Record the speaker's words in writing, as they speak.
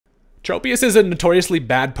Tropius is a notoriously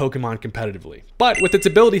bad Pokemon competitively, but with its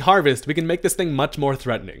ability Harvest, we can make this thing much more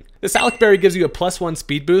threatening. The Salic Berry gives you a +1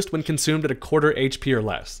 speed boost when consumed at a quarter HP or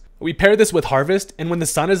less. We pair this with Harvest, and when the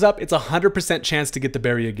sun is up, it's a 100% chance to get the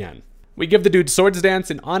berry again. We give the dude Swords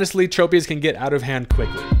Dance, and honestly, Tropius can get out of hand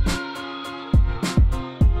quickly.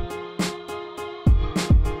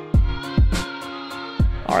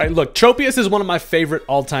 Alright, look, Tropius is one of my favorite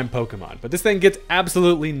all-time Pokemon, but this thing gets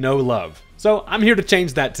absolutely no love. So I'm here to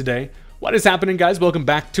change that today. What is happening, guys? Welcome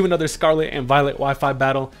back to another Scarlet and Violet Wi-Fi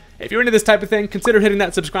battle. If you're into this type of thing, consider hitting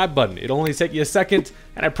that subscribe button. It'll only take you a second,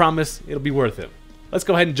 and I promise it'll be worth it. Let's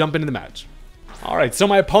go ahead and jump into the match. Alright, so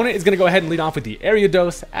my opponent is going to go ahead and lead off with the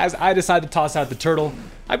Ariados as I decide to toss out the Turtle.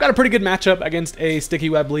 I've got a pretty good matchup against a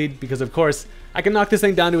Sticky Web lead because, of course, I can knock this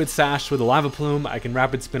thing down to its sash with a Lava Plume, I can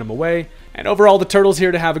Rapid Spin him away, and overall the Turtle's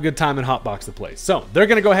here to have a good time and hotbox the place. So they're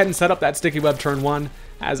going to go ahead and set up that Sticky Web turn 1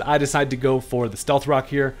 as I decide to go for the Stealth Rock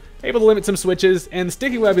here. Able to limit some switches, and the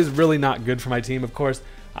Sticky Web is really not good for my team, of course.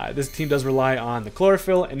 This team does rely on the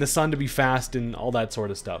Chlorophyll and the Sun to be fast and all that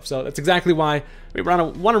sort of stuff. So that's exactly why we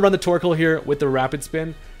want to run the Torkoal here with the Rapid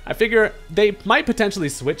Spin. I figure they might potentially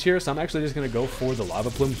switch here, so I'm actually just going to go for the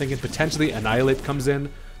Lava Plume, thinking potentially Annihilate comes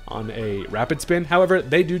in on a Rapid Spin. However,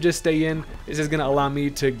 they do just stay in. This is going to allow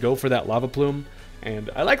me to go for that Lava Plume.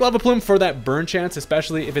 And I like Lava Plume for that burn chance,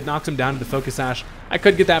 especially if it knocks him down to the Focus Sash. I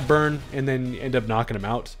could get that burn and then end up knocking him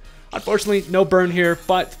out. Unfortunately, no burn here,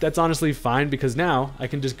 but that's honestly fine because now I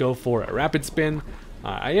can just go for a Rapid Spin.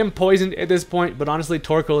 I am poisoned at this point, but honestly,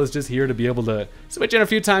 Torkoal is just here to be able to switch in a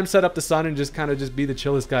few times, set up the Sun, and just kind of just be the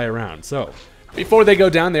chillest guy around. So before they go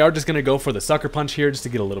down, they are just going to go for the Sucker Punch here just to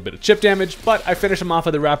get a little bit of chip damage, but I finish them off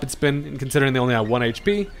with the Rapid Spin, and considering they only have 1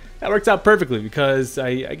 HP, that works out perfectly because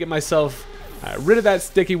I get myself rid of that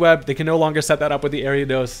Sticky Web. They can no longer set that up with the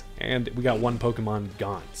Ariados, and we got one Pokemon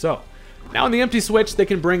gone. So now in the empty switch, they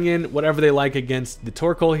can bring in whatever they like against the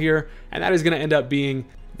Torkoal here, and that is going to end up being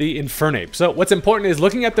the Infernape. So what's important is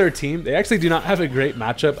looking at their team, they actually do not have a great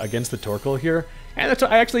matchup against the Torkoal here, and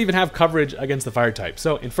I actually even have coverage against the Fire type.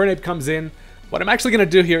 So Infernape comes in. What I'm actually going to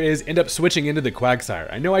do here is end up switching into the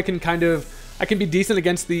Quagsire. I know I can be decent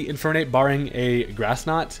against the Infernape barring a Grass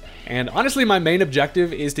Knot, and honestly my main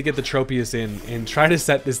objective is to get the Tropius in and try to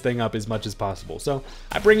set this thing up as much as possible. So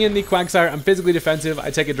I bring in the Quagsire, I'm physically defensive, I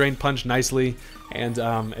take a Drain Punch nicely, and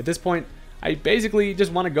at this point I basically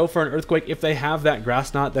just want to go for an Earthquake. If they have that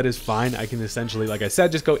Grass Knot, that is fine. I can essentially, like I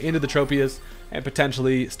said, just go into the Tropius and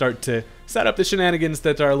potentially start to set up the shenanigans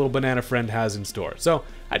that our little banana friend has in store. So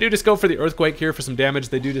I do just go for the Earthquake here for some damage.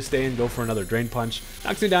 They do just stay in, go for another Drain Punch.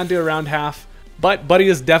 Knocks me down to around half. But Buddy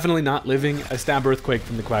is definitely not living a Stab Earthquake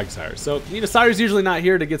from the Quagsire. So, you know, Sire's usually not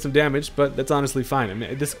here to get some damage, but that's honestly fine. I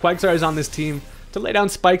mean, this Quagsire is on this team to lay down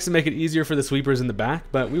spikes and make it easier for the sweepers in the back,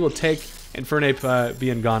 but we will take Infernape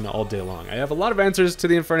being gone all day long. I have a lot of answers to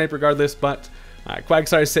the Infernape regardless, but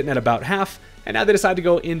Quagsire is sitting at about half, and now they decide to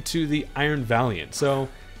go into the Iron Valiant. So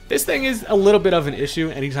this thing is a little bit of an issue.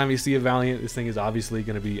 Anytime you see a Valiant, this thing is obviously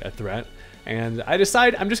going to be a threat. And I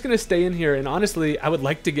decide I'm just going to stay in here, and honestly, I would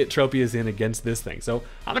like to get Tropius in against this thing. So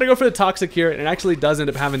I'm going to go for the Toxic here, and it actually does end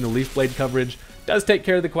up having the Leaf Blade coverage. Does take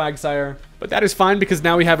care of the Quagsire, but that is fine because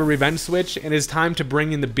now we have a Revenge switch, and it's time to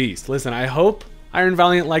bring in the Beast. Listen, I hope Iron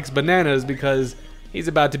Valiant likes bananas because he's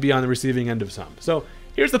about to be on the receiving end of some. So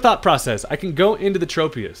here's the thought process. I can go into the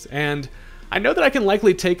Tropius, and I know that I can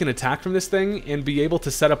likely take an attack from this thing and be able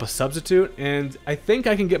to set up a substitute, and I think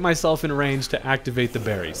I can get myself in range to activate the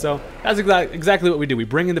berry. So that's exactly what we do. We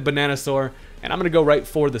bring in the Bananasaur, and I'm going to go right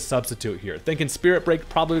for the substitute here. Thinking Spirit Break,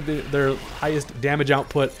 probably their highest damage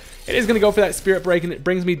output. It is going to go for that Spirit Break, and it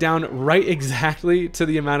brings me down right exactly to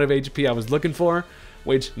the amount of HP I was looking for,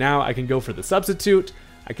 which now I can go for the substitute.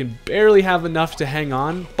 I can barely have enough to hang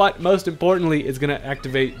on, but most importantly, it's going to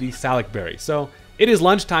activate the Salic Berry. So it is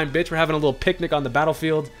lunchtime, bitch. We're having a little picnic on the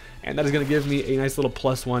battlefield, and that is going to give me a nice little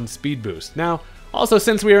 +1 speed boost. Now, also,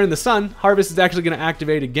 since we are in the sun, Harvest is actually going to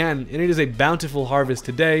activate again, and it is a bountiful harvest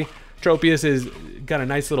today. Tropius has got a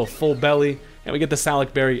nice little full belly, and we get the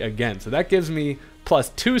Salic Berry again. So that gives me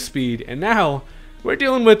 +2 speed, and now we're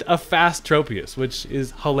dealing with a fast Tropius, which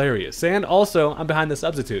is hilarious. And also, I'm behind the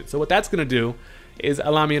substitute. So what that's going to do is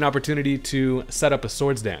allow me an opportunity to set up a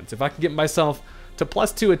Swords Dance. If I can get myself to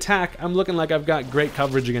 +2 attack, I'm looking like I've got great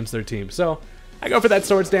coverage against their team. So I go for that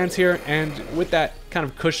Swords Dance here, and with that kind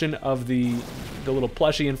of cushion of the little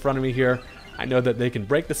plushie in front of me here, I know that they can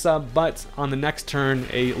break the sub, but on the next turn,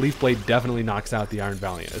 a Leaf Blade definitely knocks out the Iron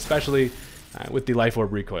Valiant, especially with the Life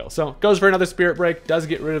Orb recoil. So goes for another Spirit Break, does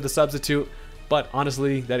get rid of the substitute, but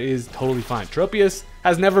honestly, that is totally fine. Tropius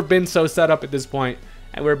has never been so set up at this point,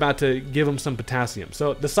 and we're about to give him some potassium.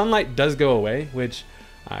 So the Sunlight does go away, which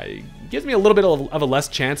It gives me a little bit of a less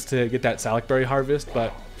chance to get that Salic Berry harvest,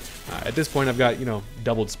 but at this point I've got, you know,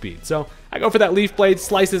 doubled speed. So I go for that Leaf Blade,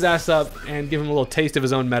 slice his ass up, and give him a little taste of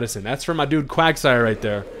his own medicine. That's for my dude Quagsire right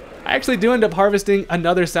there. I actually do end up harvesting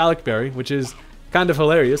another Salic Berry, which is kind of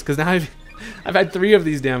hilarious, because now I've had 3 of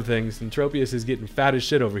these damn things, and Tropius is getting fat as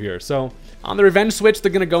shit over here. So on the revenge switch,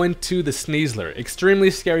 they're going to go into the Sneasler.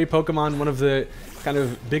 Extremely scary Pokemon, one of the kind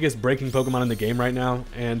of biggest breaking Pokemon in the game right now.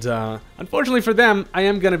 And unfortunately for them, I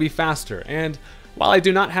am going to be faster. And while I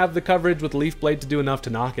do not have the coverage with Leaf Blade to do enough to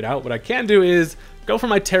knock it out, what I can do is go for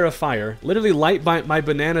my Terra Fire, literally light my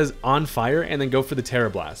bananas on fire, and then go for the Terra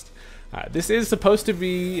Blast. This is supposed to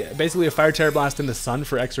be basically a Fire Terra Blast in the sun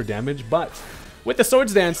for extra damage, but with the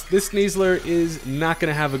Swords Dance, this Sneasler is not going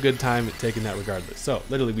to have a good time taking that regardless. So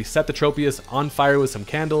literally we set the Tropius on fire with some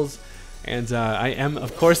candles, and I am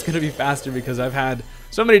of course going to be faster because I've had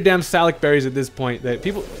so many damn Salic Berries at this point that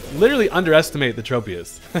people literally underestimate the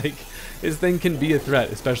Tropius. Like, his thing can be a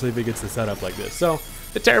threat, especially if it gets the setup like this. So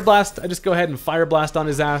the Terra Blast, I just go ahead and Fire Blast on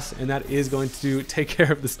his ass, and that is going to take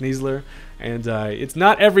care of the Sneasler. And it's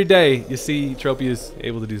not every day you see Tropius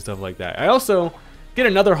able to do stuff like that. I also get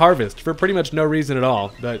another harvest for pretty much no reason at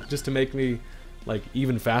all, but just to make me like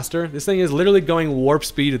even faster. This thing is literally going warp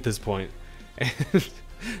speed at this point. And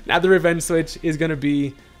now the revenge switch is going to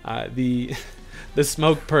be the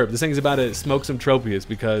smoke perp. This thing's about to smoke some Tropius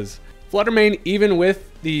because Fluttermane, even with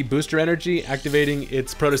the booster energy activating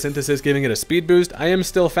its photosynthesis, giving it a speed boost, I am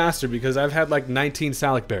still faster because I've had like 19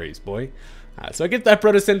 Salic Berries, boy. So I get that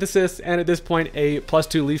photosynthesis, and at this point a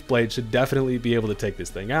 +2 Leaf Blade should definitely be able to take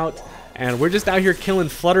this thing out. And we're just out here killing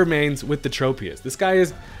Fluttermanes with the Tropius. This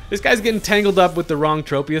guy's getting tangled up with the wrong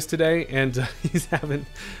Tropius today, and he's having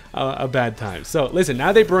a bad time. So listen,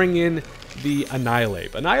 now they bring in the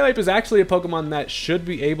Annihilate. Annihilate is actually a Pokemon that should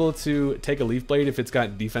be able to take a Leaf Blade if it's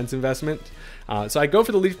got defense investment. So I go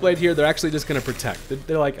for the Leaf Blade here. They're actually just going to protect.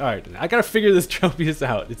 They're like, all right, I got to figure this Tropius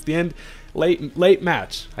out. It's the end, late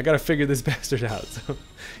match. I got to figure this bastard out. So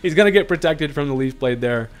he's going to get protected from the Leaf Blade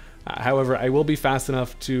there. However, I will be fast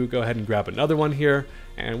enough to go ahead and grab another one here,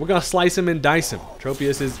 and we're going to slice him and dice him.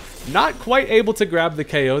 Tropius is not quite able to grab the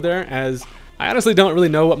KO there, as I honestly don't really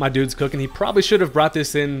know what my dude's cooking. He probably should have brought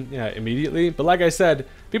this in immediately, but like I said,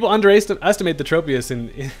 people underestimate the Tropius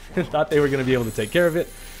and thought they were going to be able to take care of it.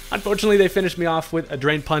 Unfortunately, they finished me off with a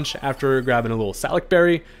Drain Punch after grabbing a little Salic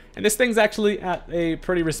Berry, and this thing's actually at a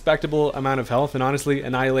pretty respectable amount of health, and honestly,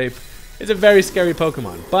 Annihilate is a very scary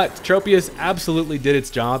Pokemon. But Tropius absolutely did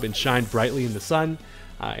its job and shined brightly in the sun,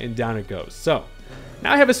 and down it goes. So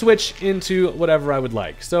now I have a switch into whatever I would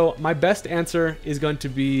like. So my best answer is going to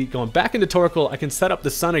be going back into Torkoal. I can set up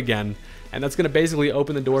the sun again, and that's going to basically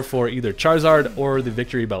open the door for either Charizard or the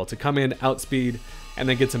Victory Bell to come in, outspeed, and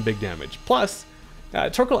then get some big damage. Plus,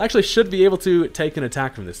 Torkoal actually should be able to take an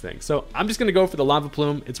attack from this thing. So I'm just going to go for the Lava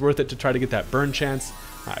Plume. It's worth it to try to get that burn chance,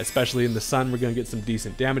 especially in the sun. We're going to get some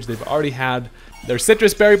decent damage. They've already had their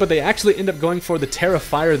Citrus Berry, but they actually end up going for the Terra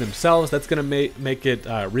Fire themselves. That's going to make it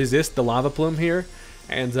resist the Lava Plume here.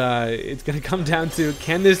 And it's going to come down to,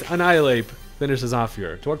 can this Annihilate finish us off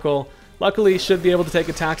here? Torkoal luckily should be able to take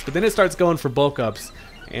attacks, but then it starts going for bulk ups.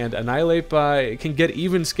 And Annihilate can get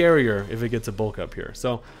even scarier if it gets a bulk up here.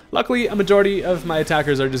 So luckily, a majority of my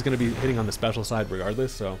attackers are just going to be hitting on the special side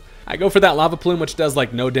regardless. So I go for that Lava Plume, which does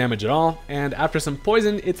like no damage at all. And after some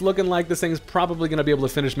poison, it's looking like this thing's probably going to be able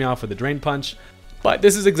to finish me off with a Drain Punch. But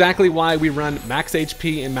this is exactly why we run max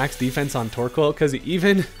HP and max defense on Torkoal, because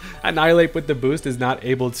even Annihilate with the boost is not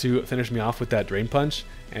able to finish me off with that Drain Punch.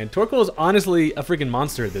 And Torkoal is honestly a freaking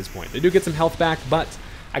monster at this point. They do get some health back, but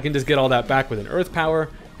I can just get all that back with an Earth Power.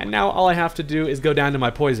 And now all I have to do is go down to my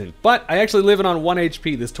poison. But I actually live it on 1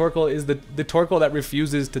 HP. This Torkoal is the Torkoal that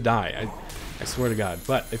refuses to die. I swear to God.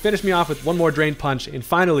 But they finish me off with one more Drain Punch. And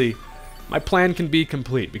finally, my plan can be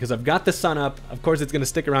complete. Because I've got the sun up. Of course, it's going to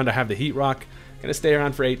stick around to have the Heat Rock. Going to stay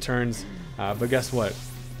around for 8 turns. But guess what?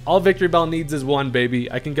 All Victory Bell needs is one,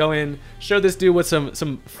 baby. I can go in, show this dude what some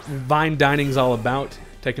Vine Dining's all about.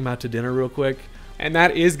 Take him out to dinner real quick. And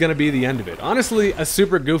that is going to be the end of it. Honestly, a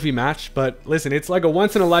super goofy match, but listen, it's like a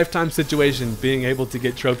once-in-a-lifetime situation being able to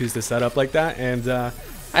get trophies to set up like that, and I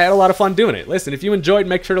had a lot of fun doing it. Listen, if you enjoyed,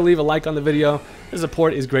 make sure to leave a like on the video. The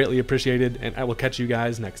support is greatly appreciated, and I will catch you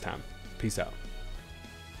guys next time. Peace out.